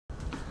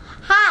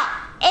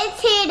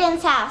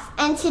Hayden's house,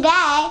 and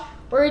today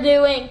we're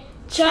doing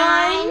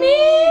Chinese.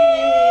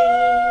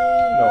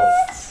 No.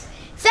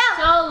 So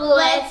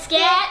let's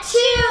get to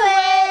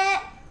it.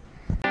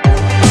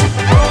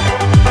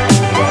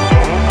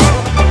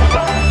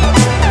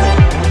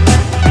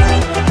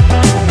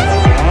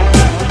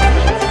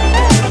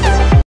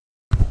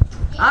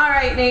 All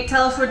right, Nate,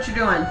 tell us what you're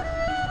doing.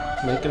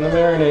 Making the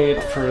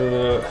marinade for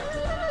the,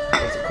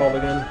 what's it called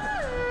again?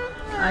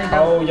 I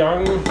How don't.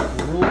 young? I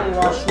don't know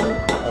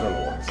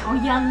what it's Oh,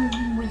 young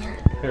weird.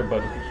 Here,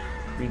 bud,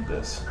 read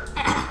this.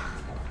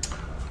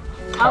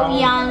 Oh,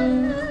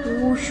 young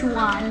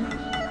Wushuan.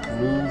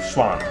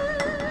 Rushuan.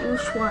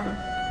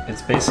 Wushuan.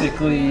 It's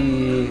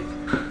basically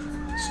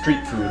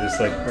street food. It's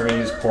like we're gonna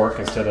use pork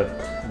instead of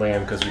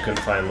lamb because we couldn't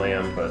find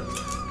lamb, but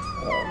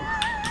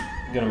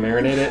gonna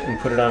marinate it and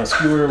put it on a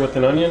skewer with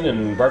an onion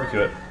and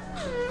barbecue it.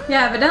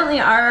 Yeah, evidently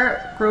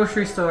our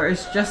grocery store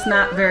is just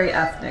not very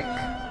ethnic.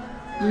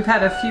 We've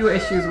had a few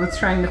issues with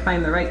trying to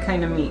find the right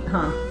kind of meat,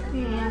 huh?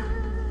 Yeah.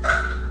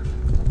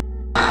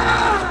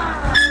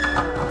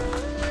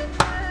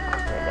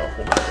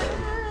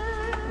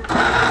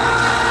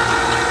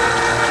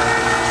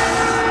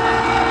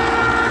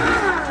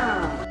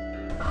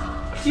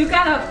 You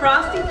got a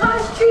Frosty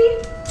Paws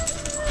treat?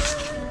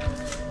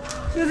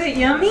 Is it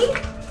yummy?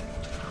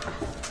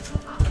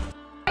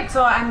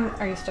 So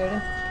are you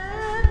starting?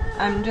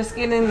 I'm just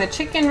getting the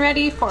chicken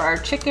ready for our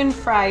chicken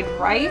fried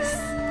rice.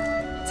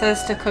 It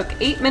says to cook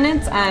 8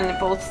 minutes on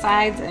both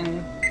sides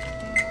and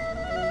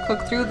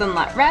cook through, then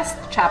let rest,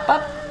 chop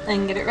up,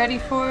 and get it ready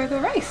for the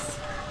rice.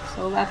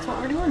 So that's what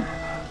we're doing.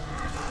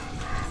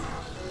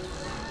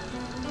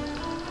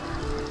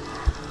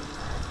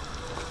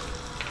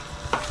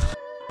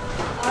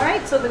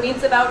 Alright, so the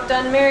meat's about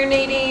done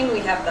marinating. We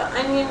have the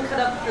onion cut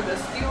up for the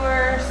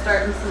skewer,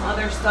 starting some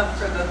other stuff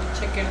for the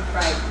chicken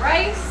fried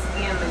rice,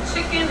 and the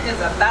chicken is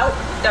about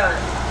done.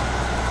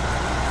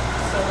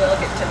 So we'll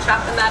get to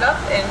chopping that up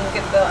and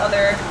get the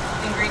other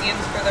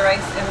ingredients for the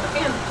rice in the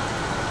pan.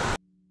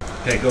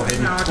 Okay, go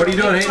Hayden. What are you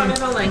doing, Hayden?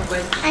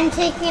 I'm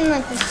taking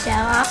like the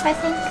shell off, I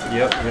think.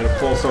 Yep, you're gonna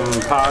pull some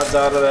pods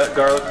out of that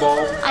garlic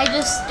ball. I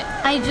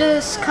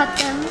just cut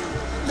them,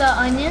 the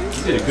onions.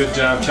 You did a good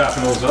job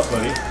chopping those up,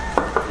 buddy.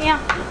 Yeah.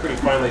 They're pretty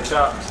finely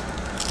chopped.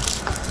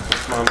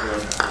 Mom's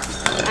doing.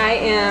 I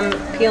am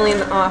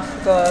peeling off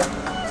the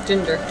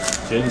ginger.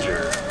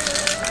 Ginger.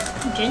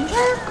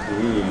 Ginger?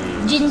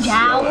 Mmm.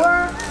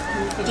 Ginger.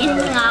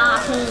 Ginger.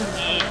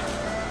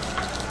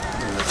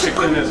 And the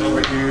chicken is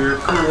over here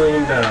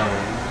cooling down,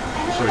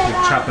 so we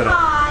can chop it up.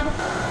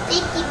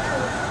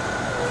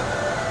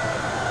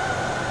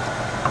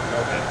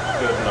 Okay,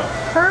 good enough.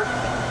 Perfect.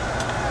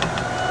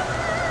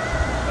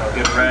 I'll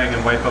get a rag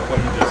and wipe up what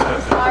you just said.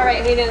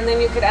 Alright, Hayden, and then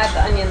you could add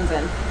the onions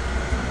in.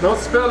 Don't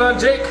spill it on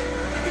Jake.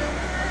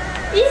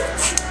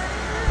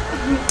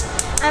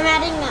 I'm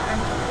adding the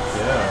onions.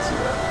 Yeah, I see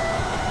that.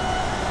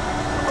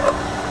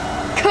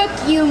 Cook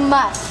you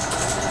must.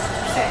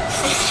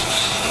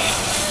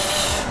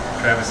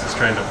 Travis is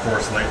trying to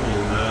force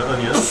lightning the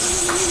onions.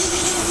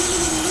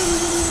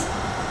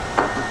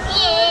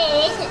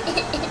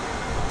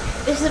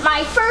 This is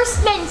my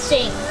first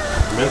mincing.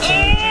 Mincing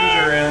the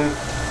ginger in.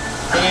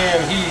 Can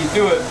he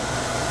do it?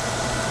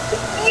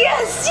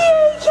 Yes, you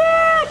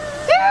can!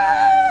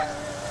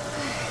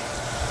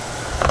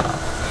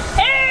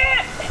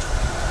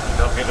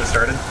 Help get it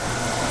started.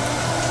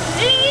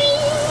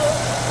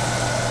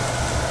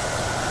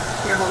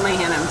 Here, hold my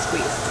hand and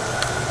squeeze.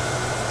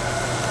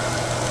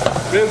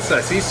 Vince,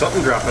 I see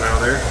something dropping out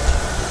of there.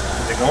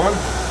 Is it going?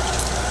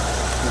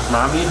 Does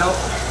Mom need help?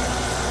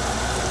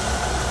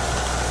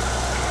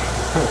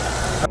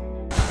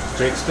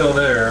 Jake's still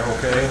there,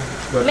 okay?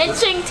 But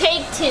Mincing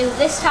take 2,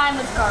 this time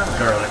with garlic.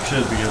 garlic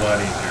should be a lot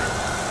easier.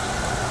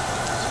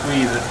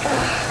 Squeeze it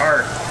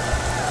hard.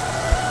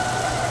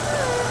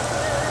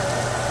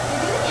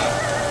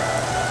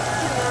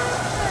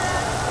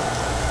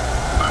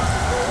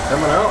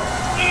 Coming out.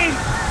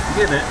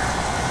 Getting it.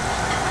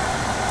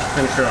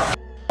 Finish her off.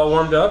 All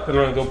warmed up, and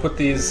I'm gonna go put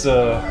these,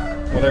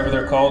 whatever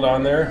they're called,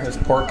 on there. There's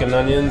pork and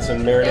onions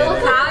and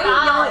marinated.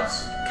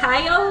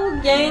 Kyle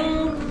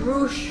Yang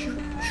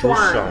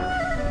Rushuan.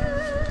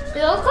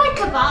 They look like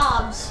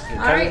kebabs.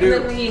 Alright, and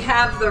then we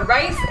have the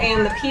rice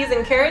and the peas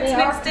and carrots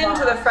mixed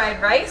into the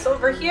fried rice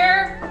over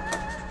here.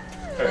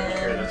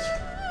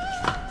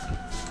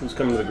 Who's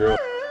coming to the grill?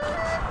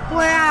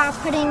 We're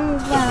putting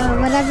the,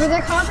 whatever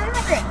they're called, in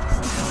the grill.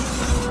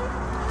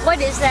 What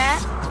is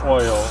that?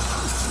 Oil,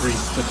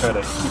 grease to try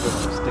to keep it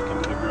from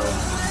sticking to the grill.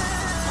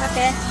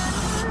 Okay.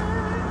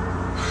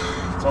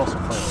 It's also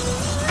fun.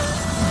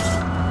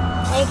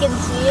 I can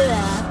see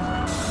that.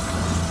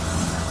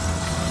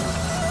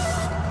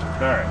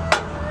 Alright.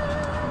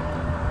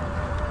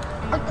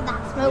 Look at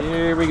that smoke.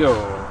 Here we go.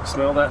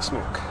 Smell that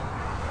smoke.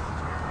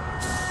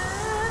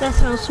 That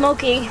smells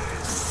smoky.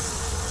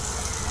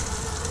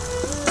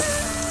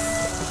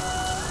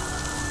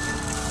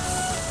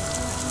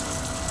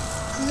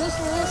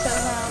 This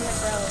over on the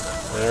grill.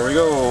 There we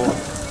go.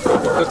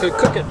 Cook it,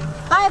 cook it.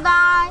 Bye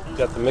bye.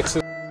 Got the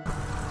mixes.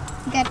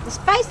 We got the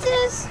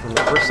spices. When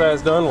the first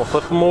side's done, we'll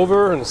flip them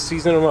over and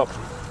season them up.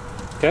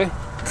 Okay?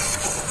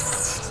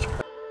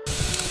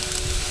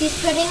 He's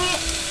putting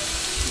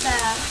the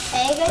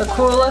egg in. The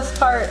coolest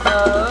part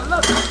of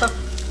the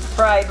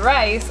fried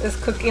rice is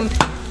cooking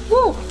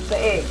the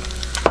egg.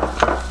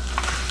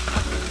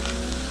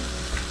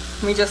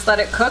 We just let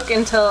it cook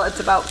until it's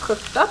about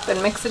cooked up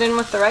and mix it in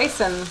with the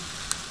rice and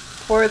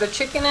pour the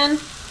chicken in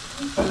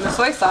and the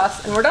soy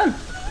sauce and we're done.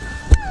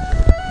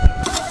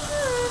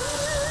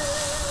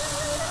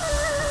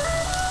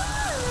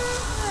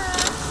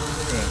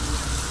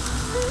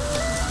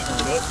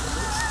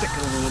 Stick it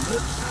a little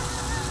bit.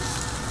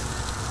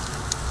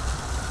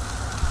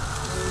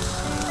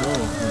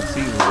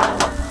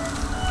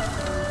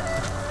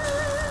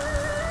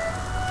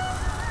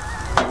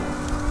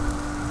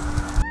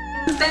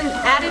 Then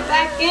add it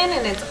back in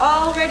and it's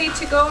all ready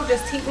to go,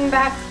 just heating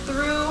back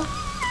through.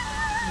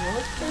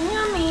 Looking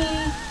yummy.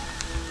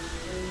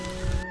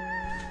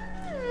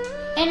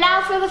 And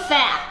now for the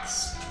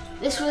facts.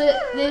 This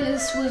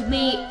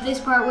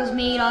part was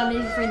made on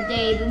a different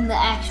day than the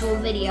actual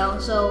video,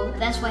 so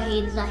that's why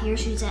Hayden's not here.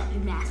 She's at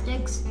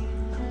gymnastics.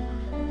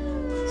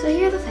 So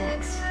here are the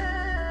facts.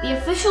 The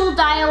official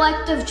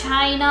dialect of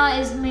China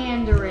is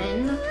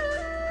Mandarin.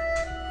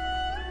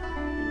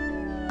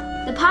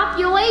 The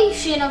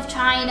population of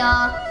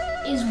China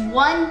is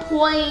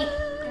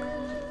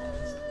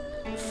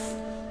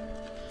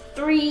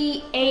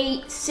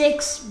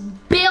 1.386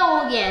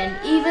 billion,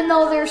 even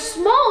though they're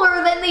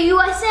smaller than the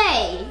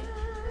USA.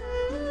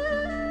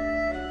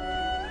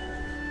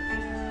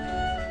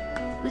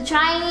 The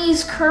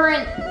Chinese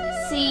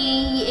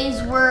currency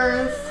is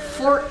worth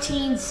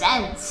 14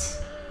 cents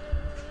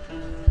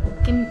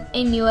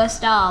in US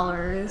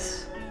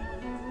dollars.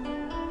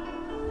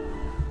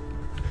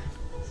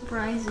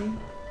 Surprising.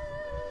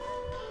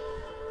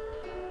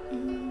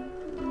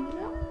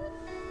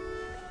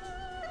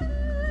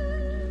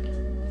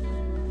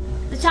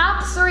 The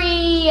top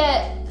 3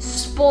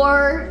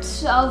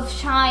 sports of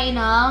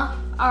China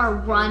are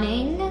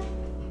running,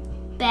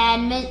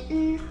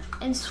 badminton,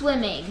 and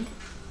swimming.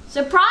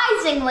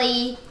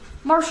 Surprisingly,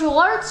 martial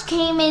arts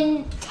came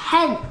in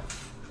 10th.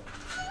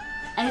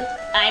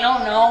 I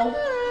don't know.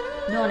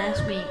 Don't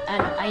ask me.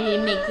 I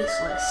didn't make this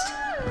list.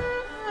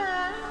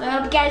 So I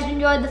hope you guys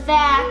enjoyed the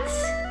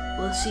facts.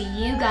 We'll see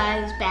you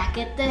guys back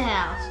at the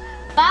house.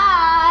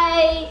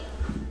 Bye!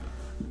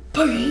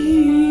 Bye!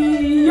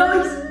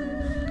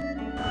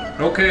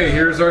 Okay,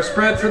 here's our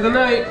spread for the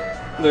night.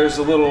 There's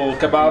the little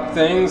kebab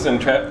things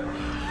and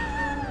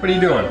what are you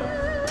doing?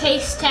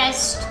 Taste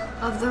test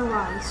of the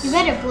rice. You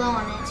better blow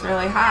on it. It's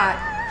really hot.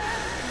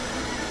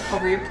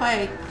 Over your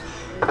plate.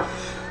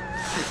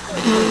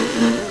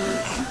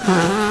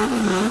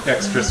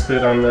 Extra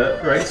spit on the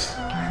rice.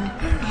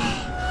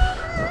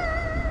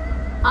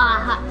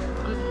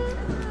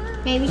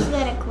 Maybe you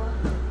let it cool.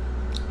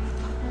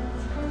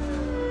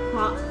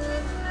 Hot.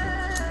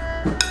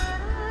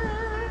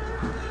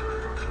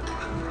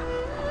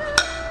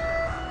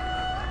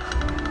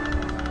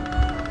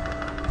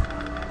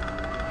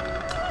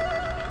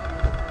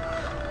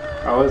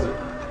 How is it?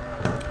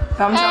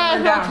 Thumbs up or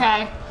down?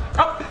 Okay.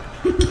 Oh.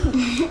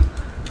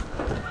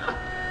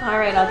 All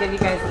right, I'll give you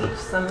guys each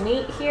some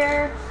meat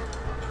here.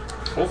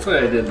 Hopefully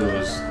I did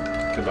those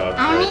kebabs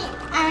right.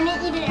 I'm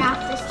gonna eat it off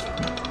the stick.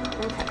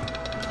 Okay.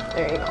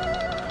 There you go.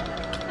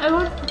 I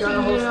want Do you want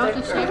a whole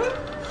stick?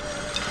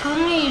 I'm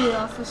gonna eat it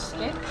off the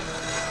stick.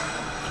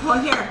 Well,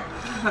 here.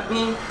 Let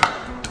me.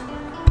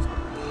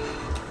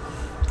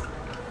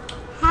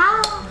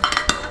 How?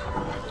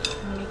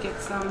 Let me get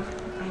some.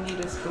 I need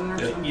a spoon or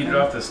something. Eat it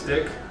off the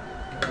stick.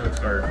 That's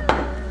hard.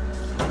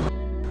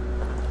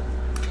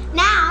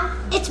 Now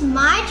it's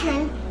my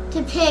turn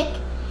to pick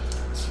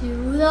to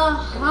the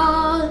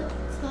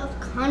hearts of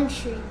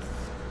countries.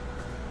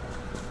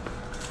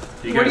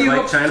 Do you guys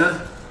like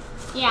China?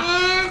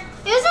 Yeah.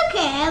 It was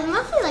okay. I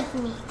mostly like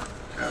meat.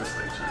 Travis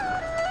likes China.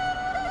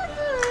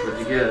 What'd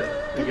you get?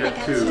 You got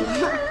 2.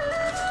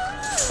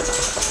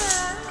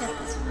 Got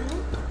this one.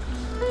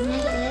 And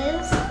it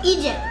is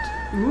Egypt.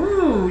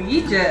 Ooh,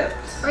 Egypt.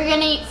 We're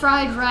gonna eat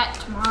fried rat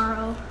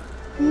tomorrow.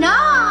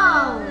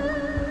 No!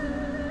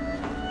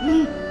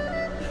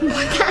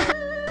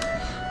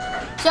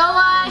 So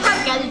I hope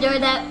you guys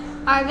enjoyed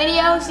our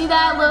video. See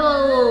that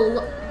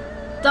little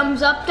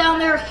thumbs up down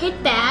there?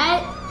 Hit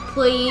that,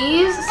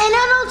 please. And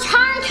it'll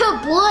turn to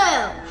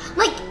blue.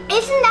 Like,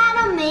 isn't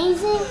that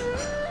amazing?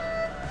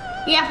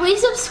 Yeah, please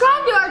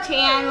subscribe to our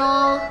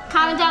channel.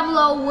 Comment down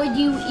below, would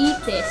you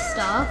eat this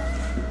stuff?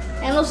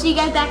 And we'll see you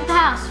guys back at the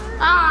house.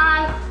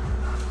 Bye.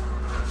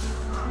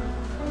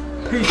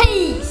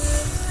 Peace.